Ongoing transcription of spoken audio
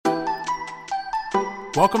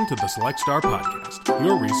Welcome to the Select Star Podcast,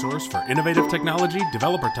 your resource for innovative technology,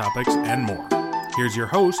 developer topics, and more. Here's your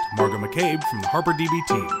host, Margo McCabe from the Harper DB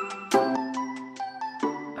team.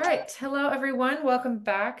 All right. Hello, everyone. Welcome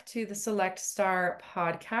back to the Select Star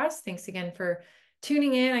Podcast. Thanks again for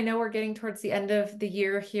tuning in. I know we're getting towards the end of the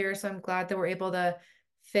year here, so I'm glad that we're able to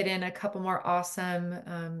fit in a couple more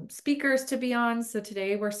awesome speakers to be on. So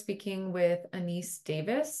today we're speaking with Annyce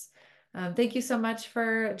Davis. Thank you so much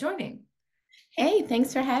for joining. Hey,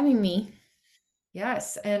 thanks for having me.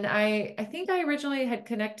 Yes, and I think I originally had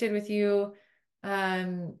connected with you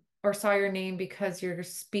or saw your name because you're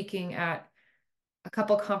speaking at a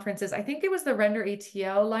couple conferences. I think it was the Render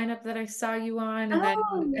ATL lineup that I saw you on, and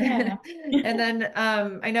Oh, then yeah. and then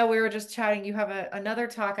I know we were just chatting. You have another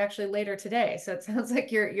talk actually later today, so it sounds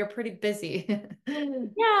like you're pretty busy.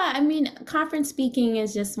 Yeah, I mean, conference speaking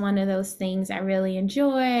is just one of those things I really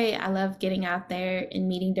enjoy. I love getting out there and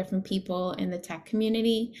meeting different people in the tech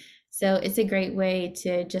community. So it's a great way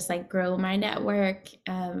to just like grow my network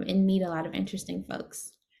and meet a lot of interesting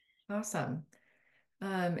folks. Awesome.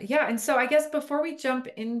 Yeah, and so I guess before we jump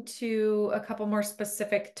into a couple more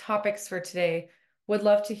specific topics for today, would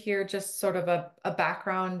love to hear just sort of a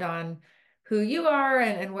background on who you are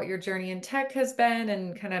and what your journey in tech has been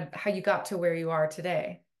and kind of how you got to where you are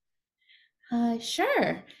today.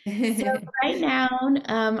 Sure. So right now,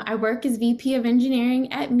 I work as VP of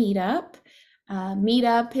Engineering at Meetup.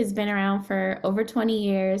 Meetup has been around for over 20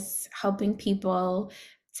 years, helping people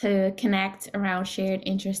to connect around shared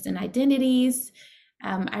interests and identities.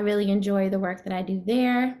 I really enjoy the work that I do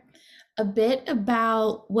there. A bit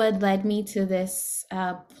about what led me to this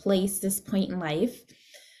this point in life.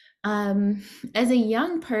 As a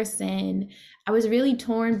young person, I was really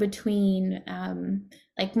torn between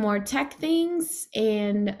like more tech things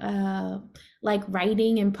and like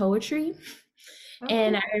writing and poetry.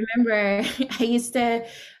 And I remember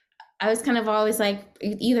I was kind of always like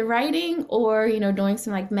either writing or, doing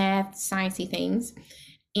some like math, sciencey things.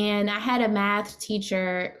 And I had a math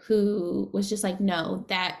teacher who was just like, no,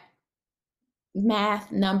 that math,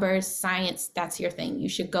 numbers, science, that's your thing. You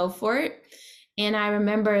should go for it. And I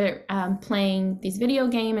remember playing these video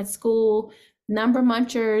game at school, Number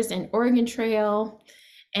Munchers and Oregon Trail.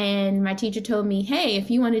 And my teacher told me, hey, if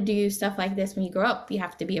you want to do stuff like this when you grow up, you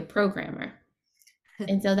have to be a programmer.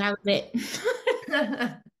 And so that was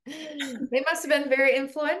it. They must have been very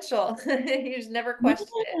influential. You just never questioned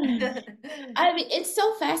Yeah. it. I mean, it's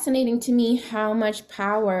so fascinating to me how much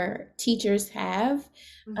power teachers have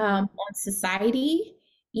Mhm. on society,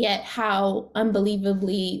 yet how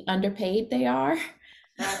unbelievably underpaid they are.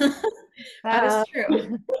 That that is Uh,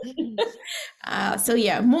 true. so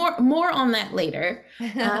yeah, more on that later.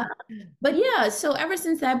 Uh, but yeah, so ever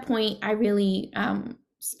since that point, I really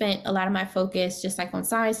spent a lot of my focus just like on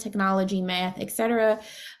science, technology, math, etc.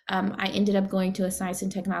 I ended up going to a science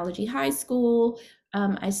and technology high school.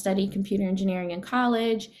 I studied computer engineering in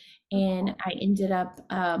college, and I ended up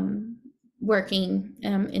working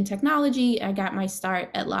in technology. I got my start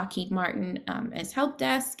at Lockheed Martin as help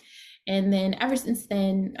desk, and then ever since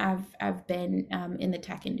then, I've been in the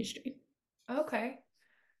tech industry. Okay,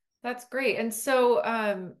 that's great. And so,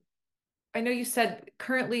 I know you said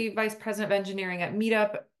currently Vice President of Engineering at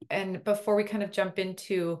Meetup, and before we kind of jump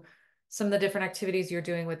into some of the different activities you're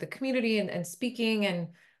doing with the community and speaking and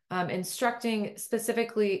instructing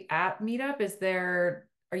specifically at Meetup,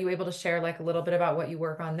 are you able to share like a little bit about what you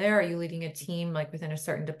work on there? Are you leading a team like within a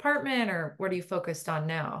certain department, or what are you focused on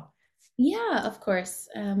now? Yeah, of course.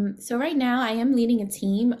 So right now I am leading a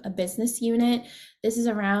team, a business unit. This is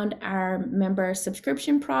around our member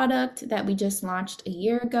subscription product that we just launched a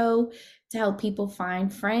year ago to help people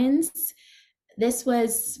find friends. This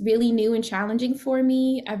was really new and challenging for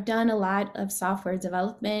me. I've done a lot of software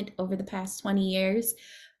development over the past 20 years,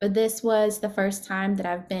 but this was the first time that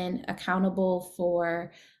I've been accountable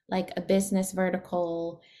for like a business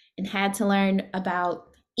vertical and had to learn about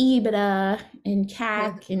EBITDA and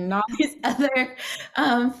CAC and all these other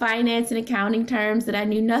finance and accounting terms that I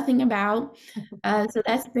knew nothing about. So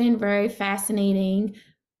that's been very fascinating,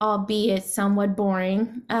 albeit somewhat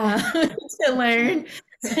boring to learn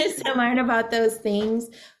to learn about those things.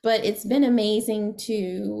 But it's been amazing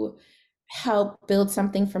to help build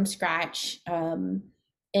something from scratch. And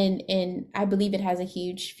I believe it has a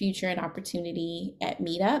huge future and opportunity at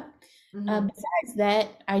Meetup. Mhm. Besides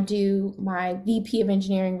that, I do my VP of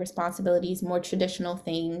engineering responsibilities, more traditional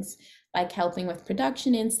things like helping with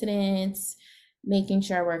production incidents, making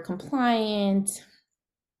sure we're compliant,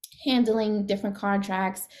 handling different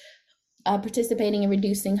contracts, participating in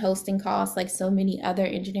reducing hosting costs like so many other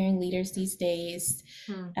engineering leaders these days.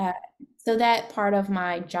 Hmm. Uh, so that part of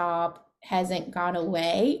my job hasn't gone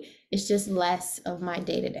away. It's just less of my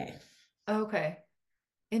day to day. Okay.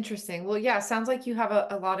 Interesting. Well, yeah, sounds like you have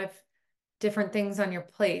a lot of different things on your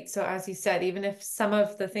plate. So as you said, even if some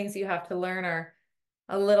of the things you have to learn are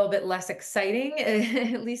a little bit less exciting,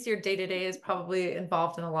 at least your day to day is probably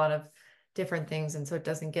involved in a lot of different things. And so it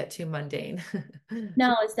doesn't get too mundane.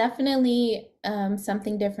 No, it's definitely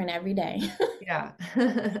something different every day. Yeah.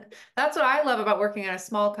 That's what I love about working at a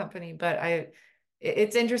small company. But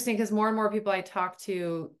it's interesting because more and more people I talk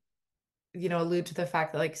to, allude to the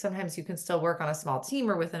fact that like sometimes you can still work on a small team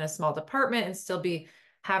or within a small department and still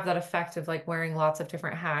have that effect of like wearing lots of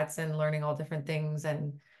different hats and learning all different things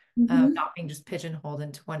and Hmm. not being just pigeonholed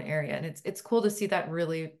into one area. And it's cool to see that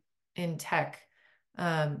really in tech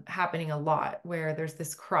happening a lot where there's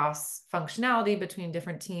this cross functionality between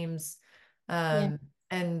different teams. Yeah. Um,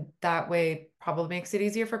 and that way probably makes it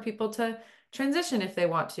easier for people to transition if they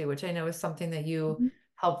want to, which I know is something that you Mhm.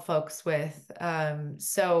 help folks with.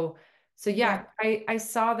 So Yeah. yeah, I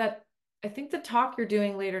saw that. I think the talk you're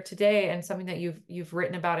doing later today and something that you've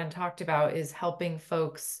written about and talked about is helping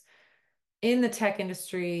folks in the tech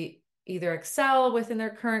industry either excel within their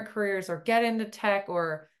current careers or get into tech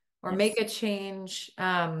or make Yes. a change.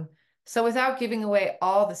 So without giving away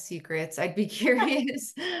all the secrets, I'd be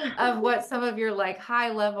curious of what some of your like high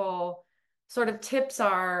level sort of tips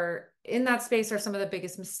are in that space or some of the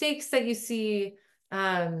biggest mistakes that you see,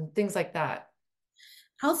 things like that.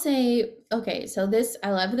 I'll say, okay, so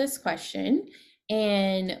I love this question.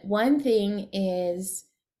 And one thing is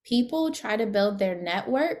people try to build their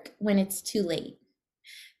network when it's too late.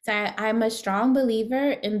 So I'm a strong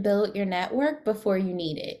believer in build your network before you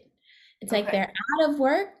need it. It's like Okay. they're out of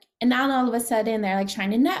work and now all of a sudden they're like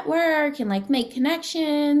trying to network and like make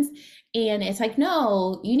connections. And it's like,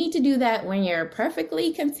 no, you need to do that when you're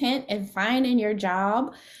perfectly content and fine in your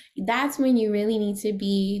job. That's when you really need to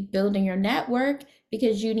be building your network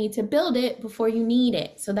because you need to build it before you need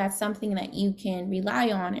it. So that's something that you can rely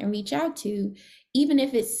on and reach out to, even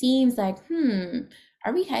if it seems like,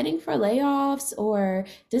 are we heading for layoffs or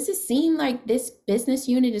does it seem like this business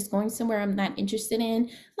unit is going somewhere I'm not interested in?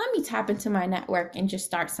 Let me tap into my network and just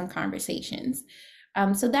start some conversations.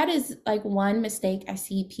 So that is like one mistake I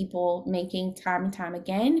see people making time and time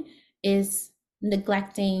again is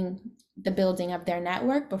neglecting the building of their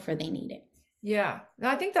network before they need it. Yeah. No,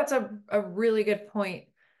 I think that's a really good point.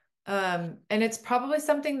 And it's probably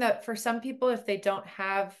something that for some people, if they don't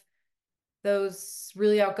have those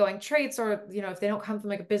really outgoing traits or if they don't come from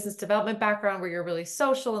like a business development background where you're really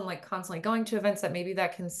social and like constantly going to events, that maybe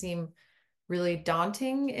that can seem really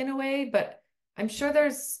daunting in a way, but I'm sure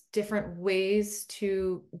there's different ways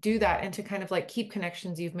to do that and to kind of like keep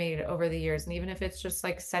connections you've made over the years. And even if it's just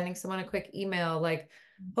like sending someone a quick email like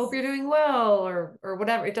hope you're doing well or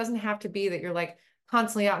whatever, it doesn't have to be that you're like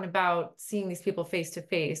constantly out and about seeing these people face to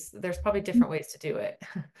face. There's probably different ways to do it.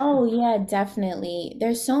 Oh, yeah, definitely.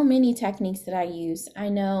 There's so many techniques that I use. I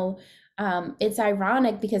know it's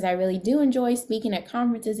ironic because I really do enjoy speaking at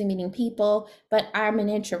conferences and meeting people, but I'm an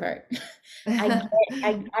introvert.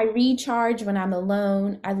 I recharge when I'm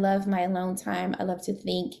alone. I love my alone time. I love to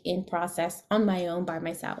think and process on my own by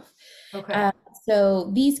myself. Okay. Uh,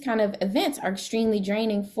 so these kind of events are extremely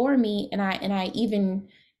draining for me, and I even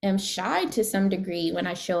am shy to some degree when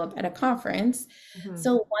I show up at a conference. Mhm.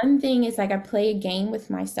 So one thing is like I play a game with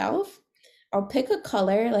myself. I'll pick a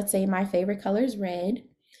color. Let's say my favorite color is red.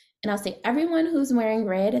 And I'll say, everyone who's wearing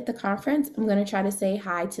red at the conference, I'm going to try to say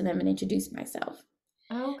hi to them and introduce myself.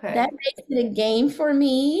 That Okay. makes it a game for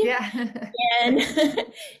me. Yeah. And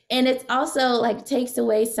and it's also like takes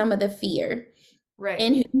away some of the fear. Right.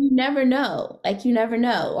 And you never know. Like you never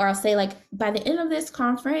know. Or I'll say like by the end of this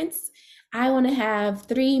conference, I want to have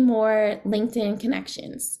 3 more LinkedIn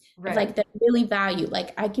connections of Right. like that really value.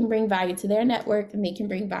 Like I can bring value to their network and they can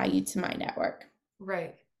bring value to my network.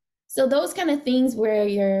 Right. So those kind of things where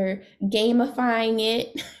you're gamifying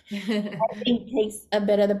it, I think takes a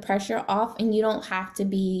bit of the pressure off and you don't have to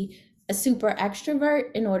be a super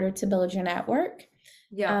extrovert in order to build your network.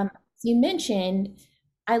 Yeah. As you mentioned,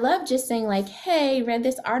 I love just saying like, hey, read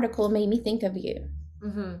this article, made me think of you.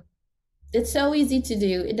 Hmm. It's so easy to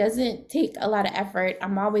do. It doesn't take a lot of effort.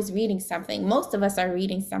 I'm always reading something. Most of us are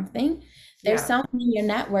reading something. There's Yeah. something in your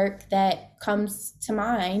network that comes to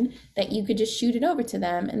mind that you could just shoot it over to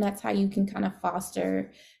them. And that's how you can kind of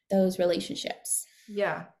foster those relationships.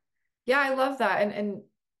 Yeah. Yeah, I love that. And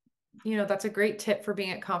that's a great tip for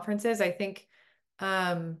being at conferences. I think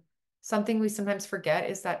um something we sometimes forget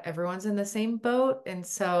is that everyone's in the same boat. And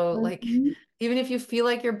so like Mhm. even if you feel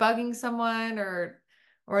like you're bugging someone or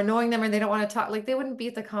annoying them or they don't want to talk, like they wouldn't be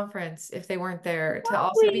at the conference if they weren't there to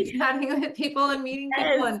also be Exactly. chatting with people and meeting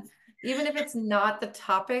people Yes. and even if it's not the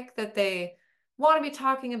topic that they want to be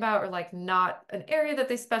talking about, or like not an area that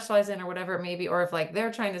they specialize in or whatever it may be, or if like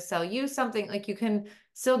they're trying to sell you something, like you can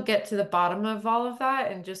still get to the bottom of all of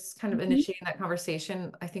that and just kind of Mhm. initiating that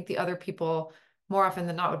conversation. I think the other people more often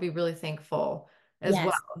than not would be really thankful as well.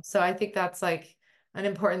 Yes. So I think that's like an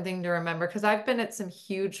important thing to remember, because I've been at some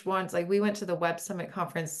huge ones. Like we went to the Web Summit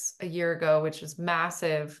conference a year ago, which was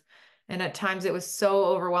massive. And at times it was so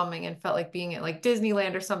overwhelming and felt like being at like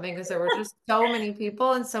Disneyland or something, because there were just so many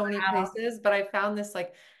people and so many Wow. places. But I found this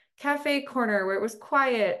like cafe corner where it was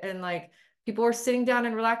quiet and like people were sitting down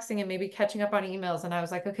and relaxing and maybe catching up on emails. And I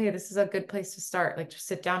was like, okay, this is a good place to start. Like just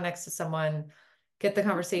sit down next to someone, get the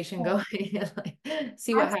conversation going, and like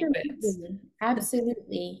see what happens. Absolutely.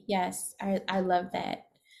 Absolutely. Yes. I love that.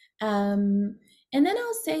 Um, and then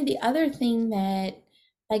I'll say the other thing that,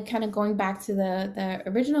 like, kind of going back to the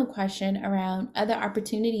original question around other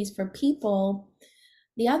opportunities for people,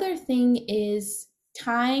 the other thing is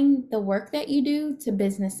tying the work that you do to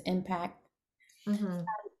business impact. Mm-hmm.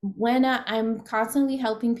 When I'm constantly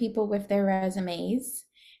helping people with their resumes,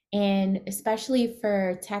 and especially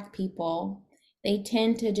for tech people, they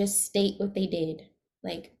tend to just state what they did.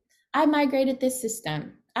 Like, I migrated this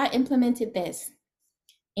system, I implemented this.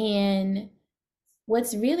 And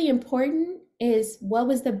what's really important is what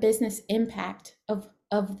was the business impact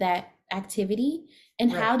of that activity,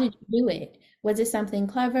 and Right. how did you do it? Was it something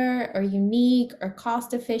clever or unique or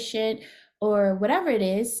cost efficient or whatever it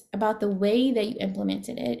is about the way that you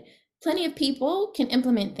implemented it? Plenty of people can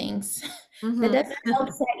implement things. That doesn't help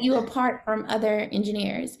Mm-hmm. set you apart from other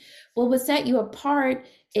engineers. What would set you apart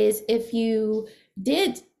is if you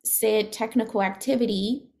did said technical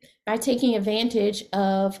activity by taking advantage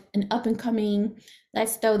of an up and coming,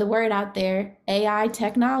 let's throw the word out there, AI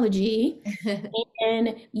technology,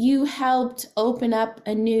 and you helped open up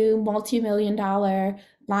a new multi-million dollar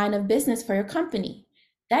line of business for your company.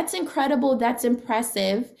 That's incredible. That's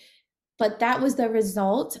impressive. But that was the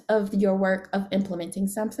result of your work of implementing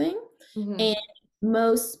something. Mm-hmm. And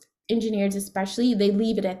most engineers, especially, they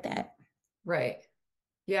leave it at that. Right.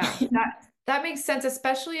 Yeah, that makes sense,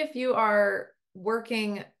 especially if you are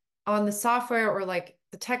working on the software or like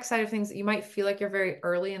the tech side of things. You might feel like you're very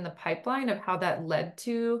early in the pipeline of how that led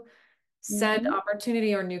to said Mhm.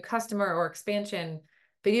 opportunity or new customer or expansion.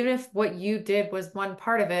 But even if what you did was one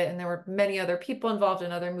part of it and there were many other people involved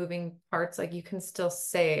in other moving parts, like you can still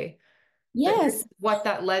say that this Yes. is what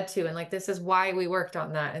that led to, and like this is why we worked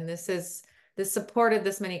on that, and this supported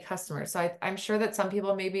this many customers. So I'm sure that some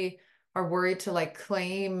people maybe are worried to like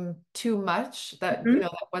claim too much, that Mhm.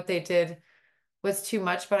 that what they did was too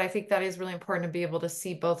much. But I think that is really important to be able to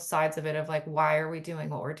see both sides of it, of like, why are we doing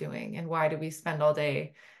what we're doing, and why do we spend all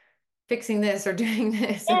day fixing this or doing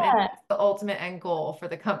this, and Yeah. what's the ultimate end goal for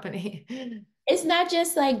the company. It's not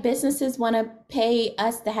just like businesses want to pay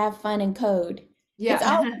us to have fun and code. It's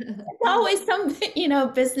Yeah. all it's always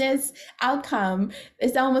some, business outcome.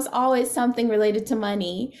 It's almost always something related to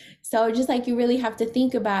money. So just like you really have to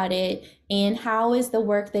think about it, and how is the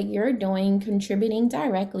work that you're doing contributing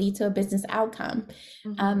directly to a business outcome?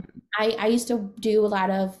 Mhm. Um, I used to do a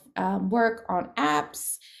lot of work on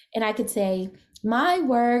apps, and I could say my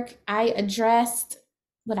work, I addressed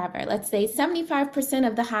whatever, let's say 75%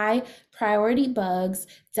 of the high priority bugs,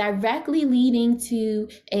 directly leading to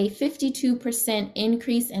a 52%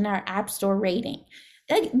 increase in our App Store rating.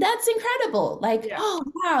 That's incredible. Like, Yeah. oh,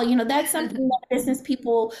 wow, that's something that business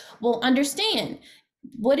people will understand.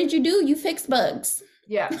 What did you do? You fixed bugs.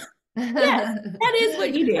 Yeah. Yes, that is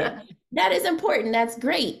what you did. That is important. That's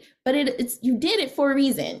great. But it's you did it for a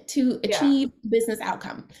reason, to Yeah. achieve business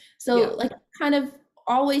outcome. Yeah. So like, kind of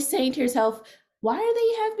always saying to yourself, why do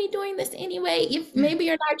they have me doing this anyway? If maybe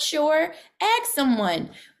you're not sure, ask someone,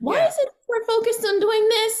 why Yeah. is it we're focused on doing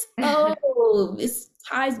this? Oh, this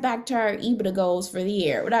ties back to our EBITDA goals for the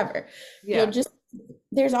year, whatever. Yeah. Just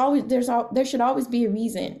there should always be a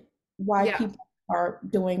reason why Yeah. people are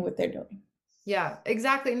doing what they're doing. Yeah,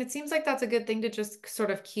 exactly. And it seems like that's a good thing to just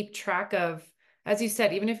sort of keep track of. As you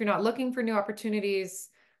said, even if you're not looking for new opportunities,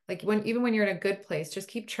 like even when you're in a good place, just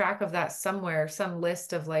keep track of that somewhere, some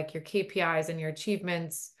list of like your KPIs and your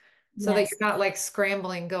achievements, so that you're Yes. not like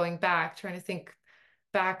scrambling, going back, trying to think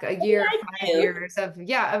back a What did year, I 5 years do?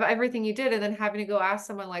 of everything you did, and then having to go ask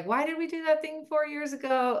someone like, why did we do that thing 4 years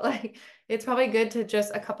ago? Like, it's probably good to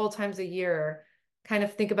just a couple times a year kind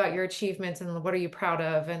of think about your achievements and what are you proud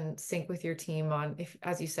of, and sync with your team on, if,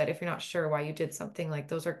 as you said, if you're not sure why you did something, like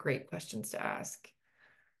those are great questions to ask.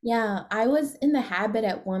 Yeah, I was in the habit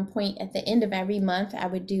at one point at the end of every month, I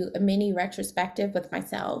would do a mini retrospective with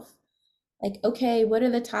myself. Like, okay, what are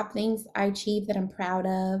the top things I achieved that I'm proud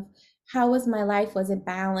of? how was my life? Was it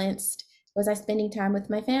balanced? Was I spending time with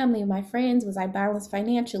my family, my friends? Was I balanced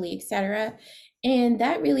financially, etc.? And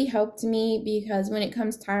that really helped me because when it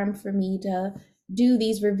comes time for me to do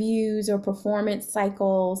these reviews or performance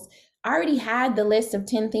cycles, I already had the list of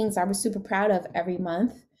 10 things I was super proud of every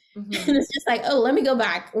month. Mm-hmm. And it's just like, oh, let me go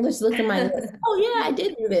back. Let's look at my list. Oh yeah, I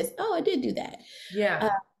did do this. Oh, I did do that. Yeah.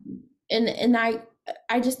 And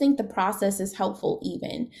I just think the process is helpful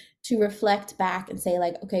even to reflect back and say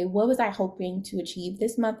like, okay, what was I hoping to achieve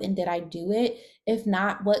this month and did I do it? If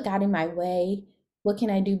not, what got in my way? What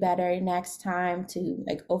can I do better next time to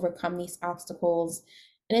like overcome these obstacles?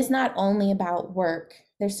 And it's not only about work.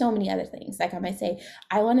 There's so many other things. Like I might say,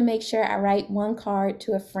 I want to make sure I write one card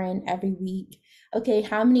to a friend every week. Okay,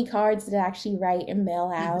 how many cards did I actually write and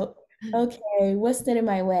mail out? Okay, what stood in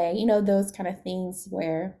my way? You know, those kind of things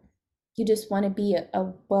where you just want to be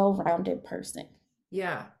a well-rounded person.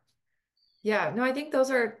 Yeah. Yeah. No, I think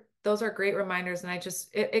those are great reminders. And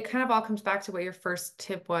it kind of all comes back to what your first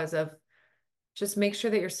tip was of just make sure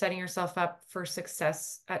that you're setting yourself up for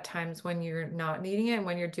success at times when you're not needing it and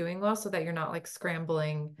when you're doing well so that you're not like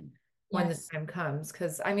scrambling when the Yes. time comes.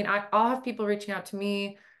 Cause I mean, I'll have people reaching out to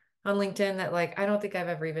me on LinkedIn that like, I don't think I've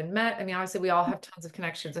ever even met. I mean, obviously we all have tons of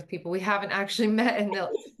connections of people we haven't actually met and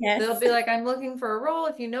they'll Yes. be like, I'm looking for a role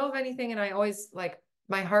if you know of anything. And I always like,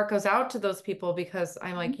 my heart goes out to those people because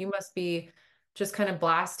I'm like, you must be just kind of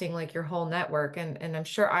blasting like your whole network. And I'm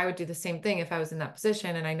sure I would do the same thing if I was in that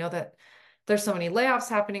position. And I know that there's so many layoffs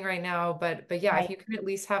happening right now, but yeah, if Right. you can at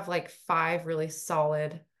least have like 5 really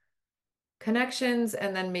solid connections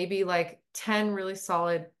and then maybe like 10 really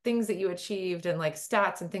solid things that you achieved and like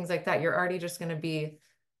stats and things like that, you're already just going to be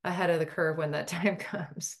ahead of the curve when that time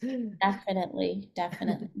comes. Definitely.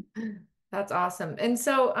 Definitely. That's awesome. And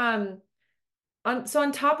so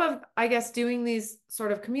on top of, I guess, doing these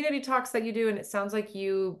sort of community talks that you do, and it sounds like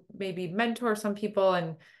you maybe mentor some people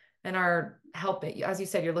and are helping, as you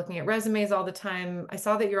said, you're looking at resumes all the time. I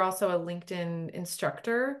saw that you're also a LinkedIn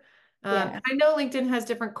instructor. Yeah. I know LinkedIn has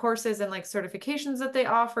different courses and like certifications that they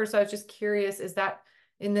offer. So I was just curious, is that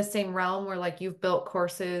in the same realm where like you've built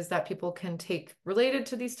courses that people can take related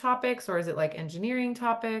to these topics, or is it like engineering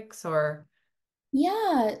topics or?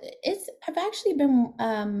 Yeah, I've actually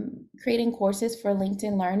been creating courses for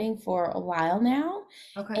LinkedIn Learning for a while now.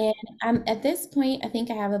 Okay. And I'm at this point, I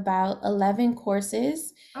think I have about 11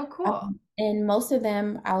 courses. Oh, cool. And most of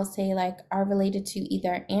them I'll say like are related to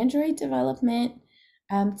either Android development,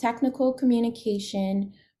 technical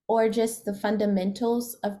communication, or just the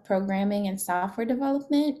fundamentals of programming and software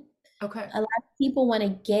development. Okay. A lot of people want to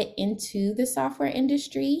get into the software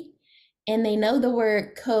industry and they know the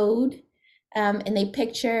word code, and they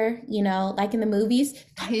picture, like in the movies,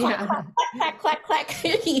 clack, clack, Yeah. clack, clack, clack,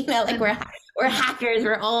 clack, like we're hackers,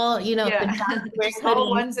 we're all, Yeah. pajamas, we're Just all hoodies.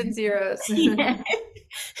 ones and zeros. Yeah.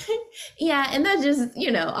 Yeah, and that's just,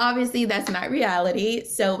 obviously that's not reality.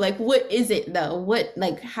 So like what is it though?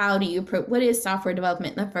 How do you what is software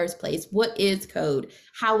development in the first place? What is code?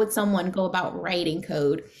 How would someone go about writing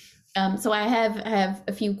code? So I have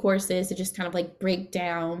a few courses to just kind of like break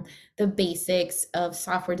down the basics of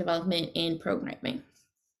software development and programming.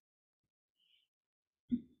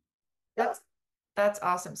 That's that's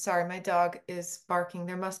awesome. Sorry, my dog is barking.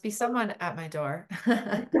 There must be someone at my door.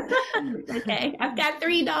 Okay, I've got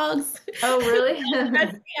 3 dogs. Oh, really?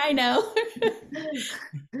 Trust me, I know.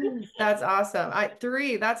 That's awesome.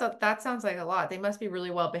 Three, that sounds like a lot. They must be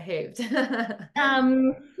really well behaved.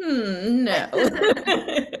 No.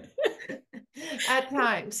 At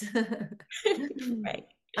times. Right.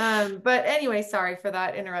 But anyway, sorry for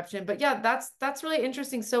that interruption. But yeah, that's really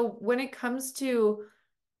interesting. So when it comes to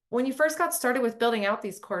when you first got started with building out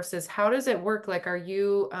these courses, how does it work? Like, are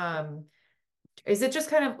you, is it just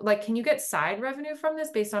kind of like, can you get side revenue from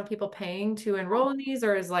this based on people paying to enroll in these,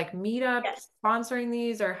 or is like Meetup Yes. sponsoring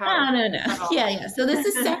these, or how No, no, no. at Yeah, all? yeah. So this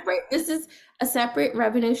is separate. This is a separate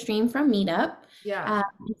revenue stream from Meetup. Yeah. Um,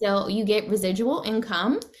 so you get residual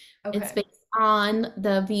income. It's Okay. based on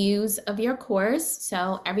the views of your course.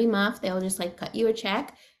 So every month they'll just like cut you a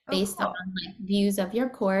check Oh, based on cool. like views of your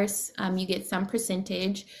course. You get some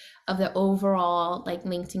percentage of the overall like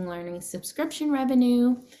LinkedIn Learning subscription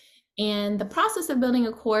revenue. And the process of building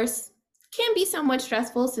a course can be somewhat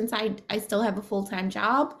stressful since I still have a full-time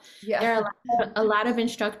job. There Yeah. are a lot of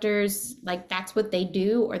instructors, like that's what they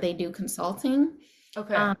do, or they do consulting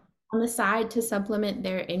Okay. on the side to supplement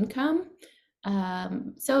their income.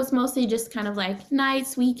 So it's mostly just kind of like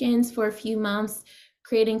nights, weekends for a few months,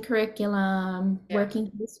 creating curriculum, Yeah. working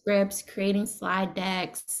through scripts, creating slide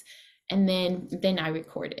decks, and then I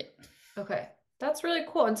record it. Okay. That's really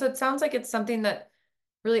cool. And so it sounds like it's something that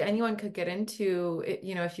really anyone could get into it,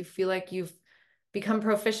 you know, if you feel like you've become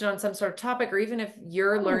proficient on some sort of topic, or even if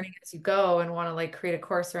you're Oh, learning as you go and want to like create a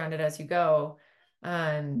course around it as you go.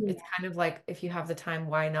 yeah. It's kind of like, if you have the time,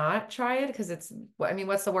 why not try it? Because it's, I mean,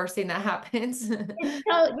 what's the worst thing that happens?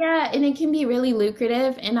 So yeah, and it can be really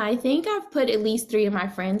lucrative. And I think I've put at least three of my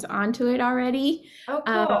friends onto it already, Oh,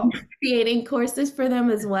 um, cool. creating courses for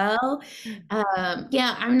them as well.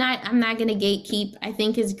 Yeah, I'm not gonna gatekeep. I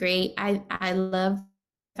think is great. I love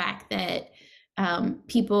the fact that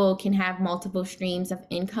people can have multiple streams of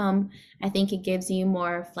income. I think it gives you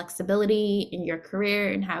more flexibility in your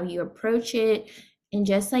career and how you approach it, and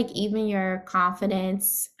just like even your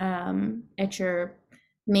confidence at your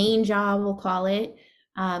main job, we'll call it,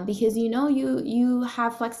 because you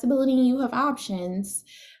have flexibility and you have options.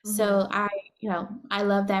 Mhm. So I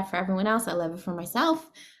love that for everyone else. I love it for myself,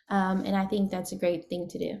 and I think that's a great thing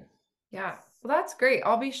to do. Yeah. Well, that's great.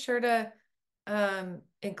 I'll be sure to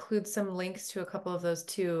include some links to a couple of those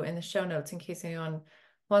too in the show notes in case anyone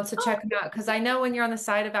wants to check them out. Because I know when you're on the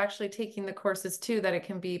side of actually taking the courses too, that it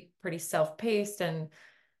can be pretty self-paced and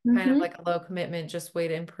kind of Mm-hmm. like a low commitment, just way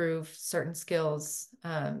to improve certain skills.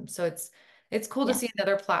 So it's cool to Yeah, see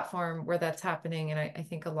another platform where that's happening. And I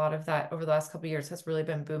think a lot of that over the last couple of years has really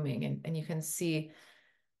been booming, and you can see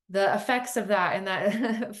the effects of that, and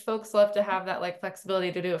that folks love to have that like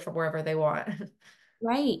flexibility to do it from wherever they want.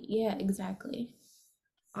 right. Yeah, exactly.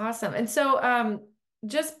 Awesome. And so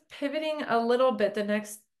just pivoting a little bit, the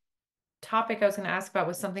next topic I was going to ask about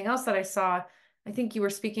was something else that I saw. I think you were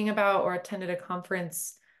speaking about or attended a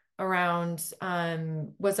conference around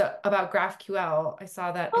was about GraphQL. I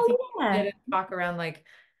saw that. I think Oh you yeah. did a talk around like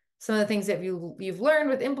some of the things that you've learned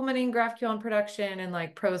with implementing GraphQL in production, and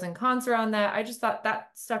like pros and cons around that. I just thought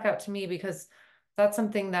that stuck out to me because that's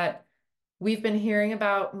something that we've been hearing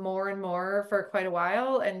about more and more for quite a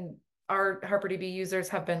while. And our HarperDB users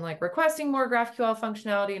have been like requesting more GraphQL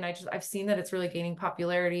functionality. And I've seen that it's really gaining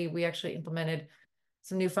popularity. We actually implemented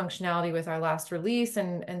some new functionality with our last release.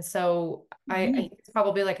 And so I Nice. think it's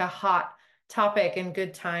probably like a hot topic and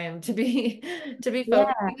good time to be to be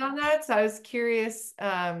Yeah. focusing on that. So I was curious,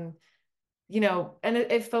 you know, and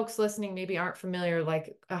if folks listening maybe aren't familiar,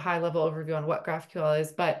 like a high level overview on what GraphQL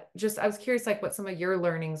is, but just I was curious like what some of your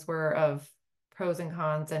learnings were of pros and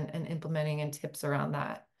cons, and implementing and tips around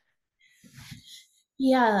that.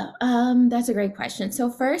 Yeah, that's a great question. So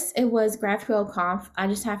first, it was GraphQL Conf. I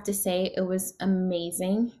just have to say it was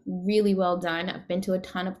amazing, really well done. I've been to a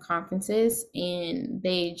ton of conferences and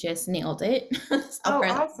they just nailed it. So Oh,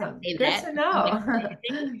 first, I awesome. say Good that. to I'm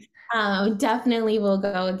know. excited. Definitely will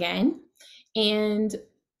go again. And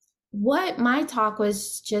what my talk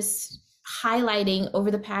was just highlighting over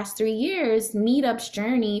the past 3 years, Meetup's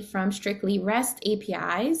journey from strictly REST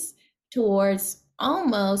APIs towards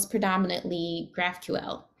almost predominantly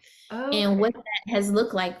GraphQL, and Okay. what that has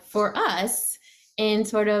looked like for us, and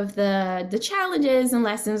sort of the challenges and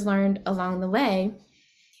lessons learned along the way.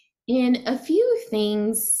 And a few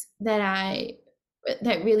things that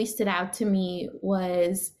really stood out to me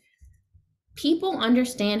was people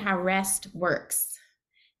understand how REST works.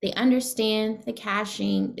 They understand the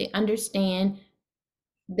caching, they understand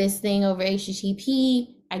this thing over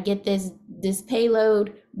HTTP. I get this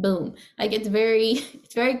payload, boom. Like it's very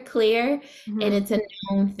clear and Mhm. it's a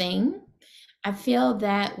known thing. I feel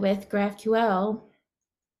that with GraphQL,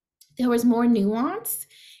 there was more nuance,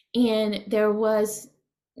 and there was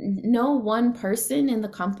no one person in the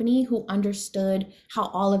company who understood how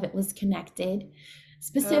all of it was connected.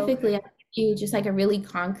 Specifically, Okay. I'll give you just like a really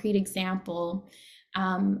concrete example.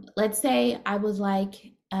 Let's say I was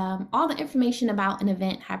like, all the information about an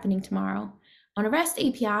event happening tomorrow. On a REST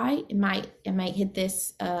API, it might hit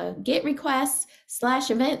this GET request slash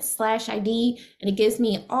event slash ID, and it gives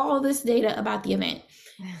me all this data about the event.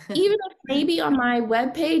 Even if maybe on my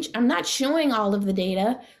web page, I'm not showing all of the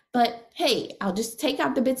data, but hey, I'll just take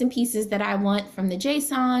out the bits and pieces that I want from the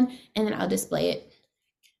JSON and then I'll display it.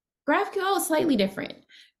 GraphQL is slightly different.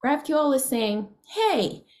 GraphQL is saying,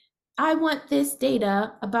 hey, I want this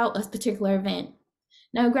data about a particular event.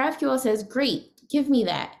 Now, GraphQL says, great, give me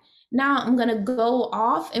that. Now I'm going to go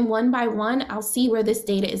off, and one by one, I'll see where this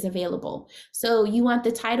data is available. So you want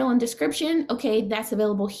the title and description? Okay, that's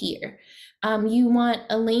available here. You want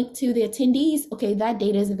a link to the attendees? Okay, that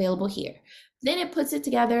data is available here. Then it puts it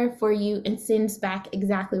together for you and sends back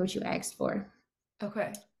exactly what you asked for.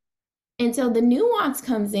 Okay. And so the nuance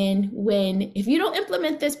comes in when, if you don't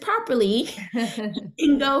implement this properly, you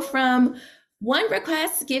can go from one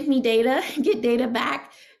request, give me data, get data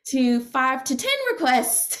back, to 5 to 10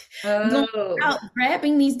 requests, going Oh, out,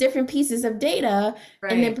 grabbing these different pieces of data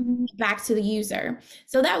and then right. bringing it back to the user.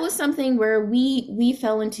 So that was something where we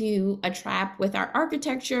fell into a trap with our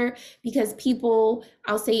architecture because people,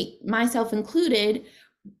 I'll say myself included,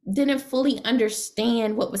 didn't fully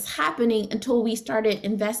understand what was happening until we started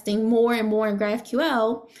investing more and more in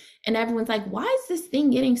GraphQL. And everyone's like, why is this thing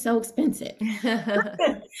getting so expensive?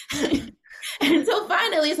 And so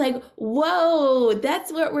finally, it's like, whoa,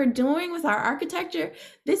 that's what we're doing with our architecture.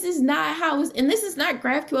 This is not how, and this is not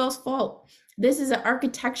GraphQL's fault. This is an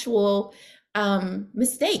architectural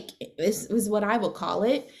mistake, is what I would call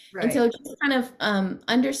it. And so Right. just kind of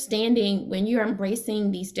understanding when you're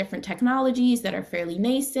embracing these different technologies that are fairly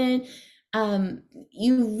nascent,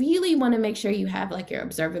 you really want to make sure you have like your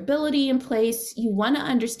observability in place. You want to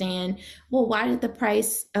understand, well, why did the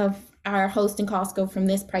price of our hosting costs go from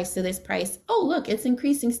this price to this price? Oh, look, it's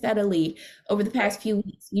increasing steadily over the Right. past few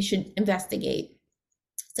weeks. You should investigate.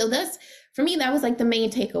 So that's, for me, that was like the main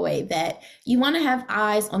takeaway, that you want to have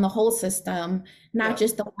eyes on the whole system, not Yep.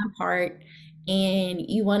 just the one part. And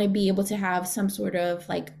you want to be able to have some sort of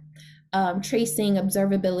like tracing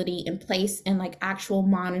observability in place and like actual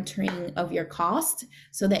monitoring of your cost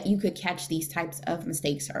so that you could catch these types of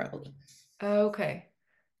mistakes early. Okay.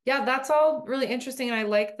 Yeah, that's all really interesting. And I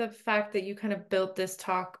like the fact that you kind of built this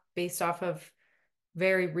talk based off of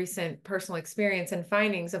very recent personal experience and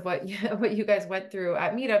findings of what what you guys went through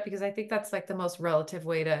at Meetup, because I think that's like the most relative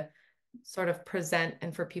way to sort of present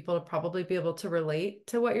and for people to probably be able to relate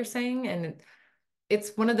to what you're saying. And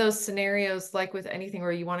it's one of those scenarios like with anything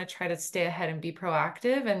where you want to try to stay ahead and be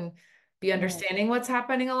proactive and be Yeah, understanding what's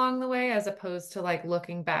happening along the way, as opposed to like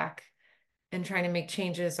looking back and trying to make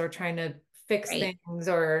changes or trying to fix right. things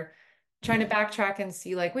or trying to backtrack and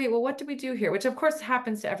see like, wait, well, what did we do here? Which of course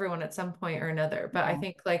happens to everyone at some point or another. But I Yeah.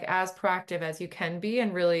 think like as proactive as you can be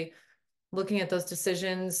and really looking at those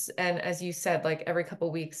decisions. And as you said, like every couple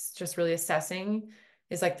of weeks, just really assessing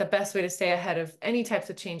is like the best way to stay ahead of any types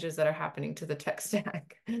of changes that are happening to the tech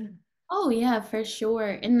stack. Oh yeah, for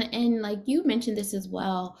sure. And like you mentioned this as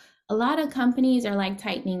well, a lot of companies are like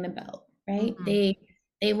tightening the belt, right? Mhm.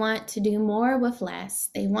 They want to do more with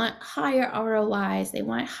less. They want higher ROIs, they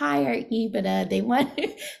want higher EBITDA, they want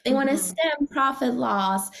they want to Mhm. stem profit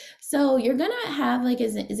loss. So you're gonna have like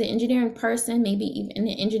as an engineering person, maybe even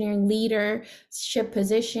an engineering leadership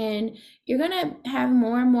position, you're gonna have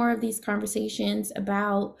more and more of these conversations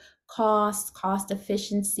about cost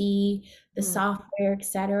efficiency, the Mhm. software,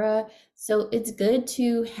 etc. So it's good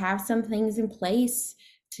to have some things in place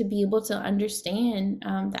to be able to understand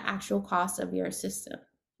the actual cost of your system.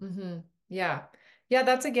 Yeah. Yeah,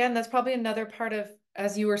 that's again, that's probably another part of,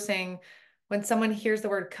 as you were saying, when someone hears the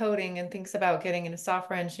word coding and thinks about getting into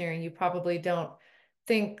software engineering, you probably don't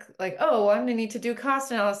think like, oh, I'm gonna need to do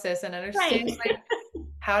cost analysis and Right. understand like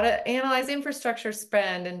how to analyze infrastructure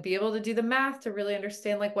spend and be able to do the math to really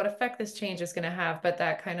understand like what effect this change is going to have. But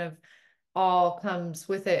that kind of all comes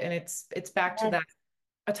with it. And it's back to Yes. that,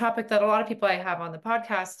 a topic that a lot of people I have on the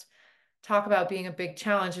podcast talk about being a big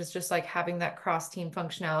challenge, is just like having that cross team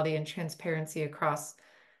functionality and transparency across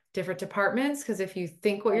different departments. Because if you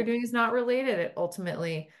think what you're doing is not related, it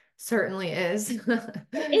ultimately certainly is.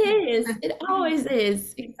 It is. It always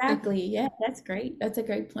is. Exactly. Yeah, that's great. That's a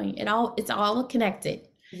great point. It's all connected.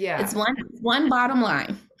 Yeah. It's one bottom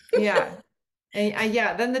line. Yeah. And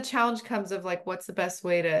yeah, then the challenge comes of like, what's the best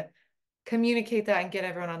way to communicate that and get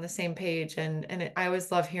everyone on the same page. I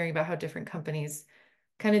always love hearing about how different companies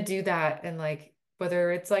kind of do that, and like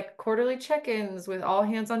whether it's like quarterly check-ins with all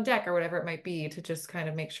hands on deck or whatever it might be, to just kind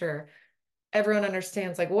of make sure everyone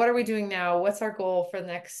understands like what are we doing now? What's our goal for the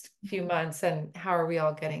next few months and how are we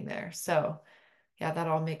all getting there? So yeah, that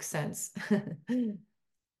all makes sense.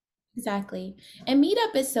 Exactly. And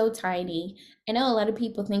Meetup is so tiny. I know a lot of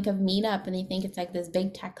people think of Meetup and they think it's like this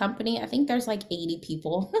big tech company. I think there's like 80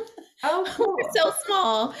 people. Oh, We're cool. so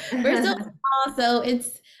small. We're so small. So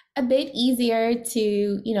it's a bit easier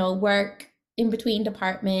to, work in between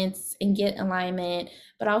departments and get alignment.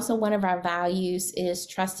 But also one of our values is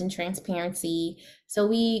trust and transparency. So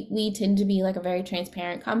we tend to be like a very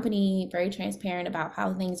transparent company, very transparent about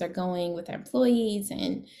how things are going with our employees.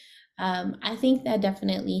 And I think that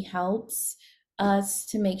definitely helps us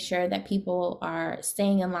to make sure that people are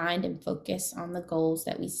staying aligned and focused on the goals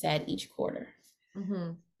that we set each quarter.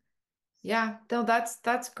 Hmm. Yeah, no,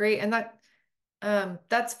 that's great. And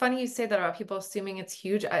that's funny you say that about people assuming it's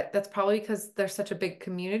huge. That's probably because there's such a big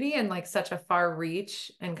community and like such a far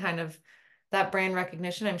reach and kind of that brand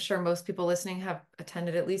recognition. I'm sure most people listening have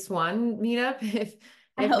attended at least one meetup,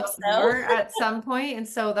 I if hope not so. more, at some point. And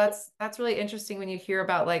so that's really interesting when you hear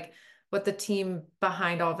about like what the team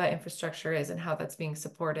behind all of that infrastructure is and how that's being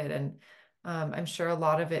supported. And I'm sure a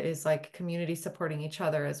lot of it is like community supporting each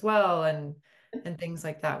other as well, and things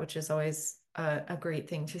like that, which is always a great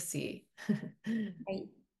thing to see. Right.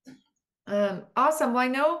 Awesome. Well, I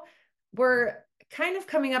know we're kind of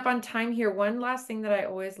coming up on time here. One last thing that I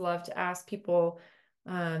always love to ask people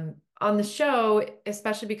on the show,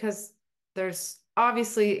 especially because there's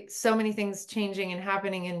obviously so many things changing and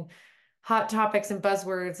happening in hot topics and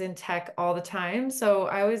buzzwords in tech all the time. So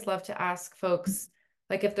I always love to ask folks,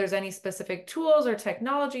 like, if there's any specific tools or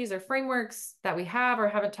technologies or frameworks that we have or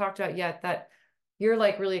haven't talked about yet that you're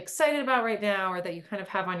like really excited about right now, or that you kind of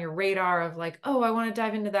have on your radar of like, oh, I want to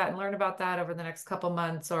dive into that and learn about that over the next couple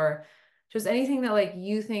months, or just anything that like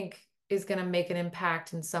you think is going to make an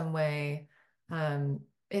impact in some way.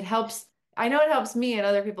 It helps. I know it helps me and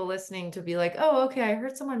other people listening to be like, oh, okay, I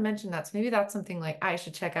heard someone mention that. So maybe that's something like I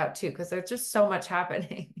should check out too, because there's just so much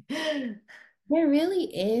happening. There really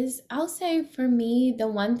is. I'll say for me, the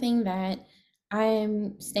one thing that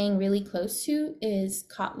I'm staying really close to is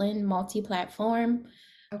Kotlin multi-platform.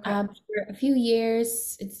 Okay. For a few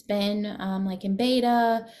years, it's been like in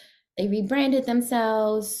beta. They rebranded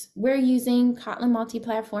themselves. We're using Kotlin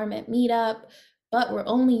multi-platform at Meetup, but we're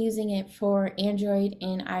only using it for Android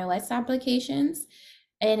and iOS applications.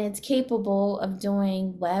 And it's capable of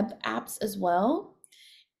doing web apps as well.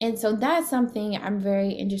 And so that's something I'm very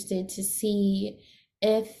interested to see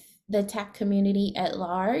if the tech community at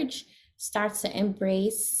large starts to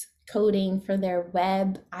embrace coding for their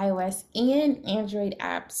web, iOS, and Android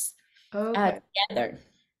apps Okay. together.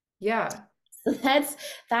 Yeah. So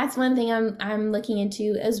that's one thing I'm looking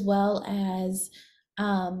into, as well as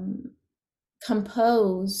um,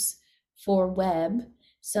 Compose for web.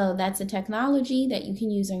 So that's a technology that you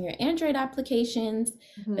can use on your Android applications,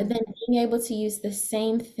 but Mhm. then being able to use the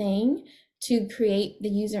same thing to create the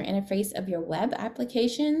user interface of your web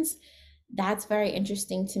applications, that's very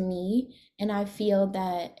interesting to me. And I feel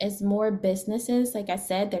that as more businesses, like I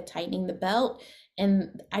said, they're tightening the belt.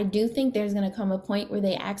 And I do think there's going to come a point where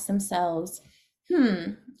they ask themselves,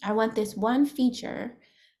 I want this one feature,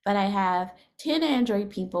 but I have 10 Android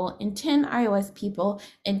people and 10 iOS people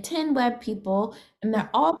and 10 web people, and they're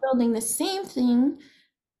all building the same thing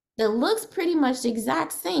that looks pretty much the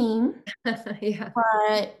exact same, Yeah.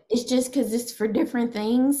 but it's just because it's for different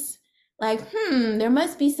things. Like, there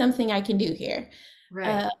must be something I can do here.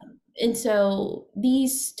 Right. Uh, and so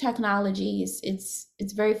these technologies,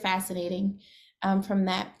 it's very fascinating from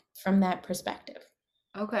that perspective.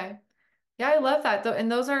 Okay. Yeah, I love that though.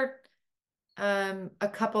 And those are a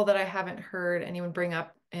couple that I haven't heard anyone bring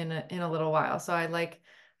up in a little while. So I like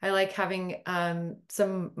having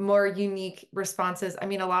some more unique responses. I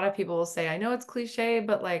mean, a lot of people will say, I know it's cliche,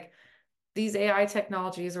 but like these AI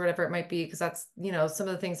technologies or whatever it might be, because that's, some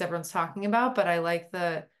of the things everyone's talking about, but I like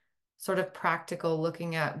the sort of practical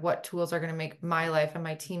looking at what tools are going to make my life and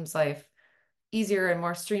my team's life easier and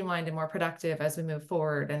more streamlined and more productive as we move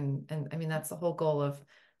forward. And I mean, that's the whole goal of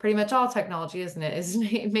pretty much all technology, isn't it? Is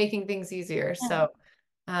making things easier. Yeah.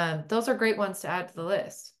 So those are great ones to add to the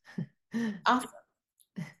list. Awesome.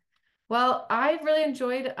 Well, I really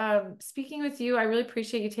enjoyed speaking with you. I really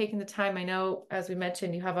appreciate you taking the time. I know, as we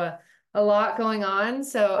mentioned, you have a lot going on,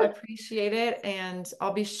 so I appreciate it. And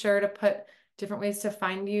I'll be sure to put different ways to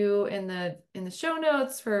find you in the show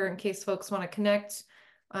notes for in case folks want to connect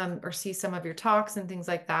or see some of your talks and things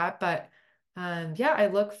like that. But yeah, I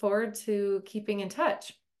look forward to keeping in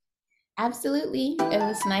touch. Absolutely. It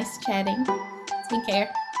was nice chatting. Take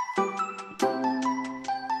care.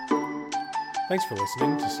 Thanks for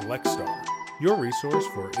listening to Select Star, your resource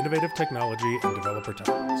for innovative technology and developer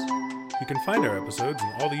topics. You can find our episodes in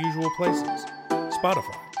all the usual places: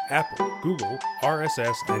 Spotify, Apple, Google,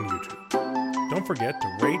 RSS, and YouTube. Don't forget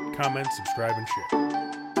to rate, comment, subscribe, and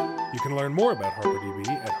share. You can learn more about HarperDB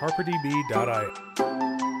at harperdb.io.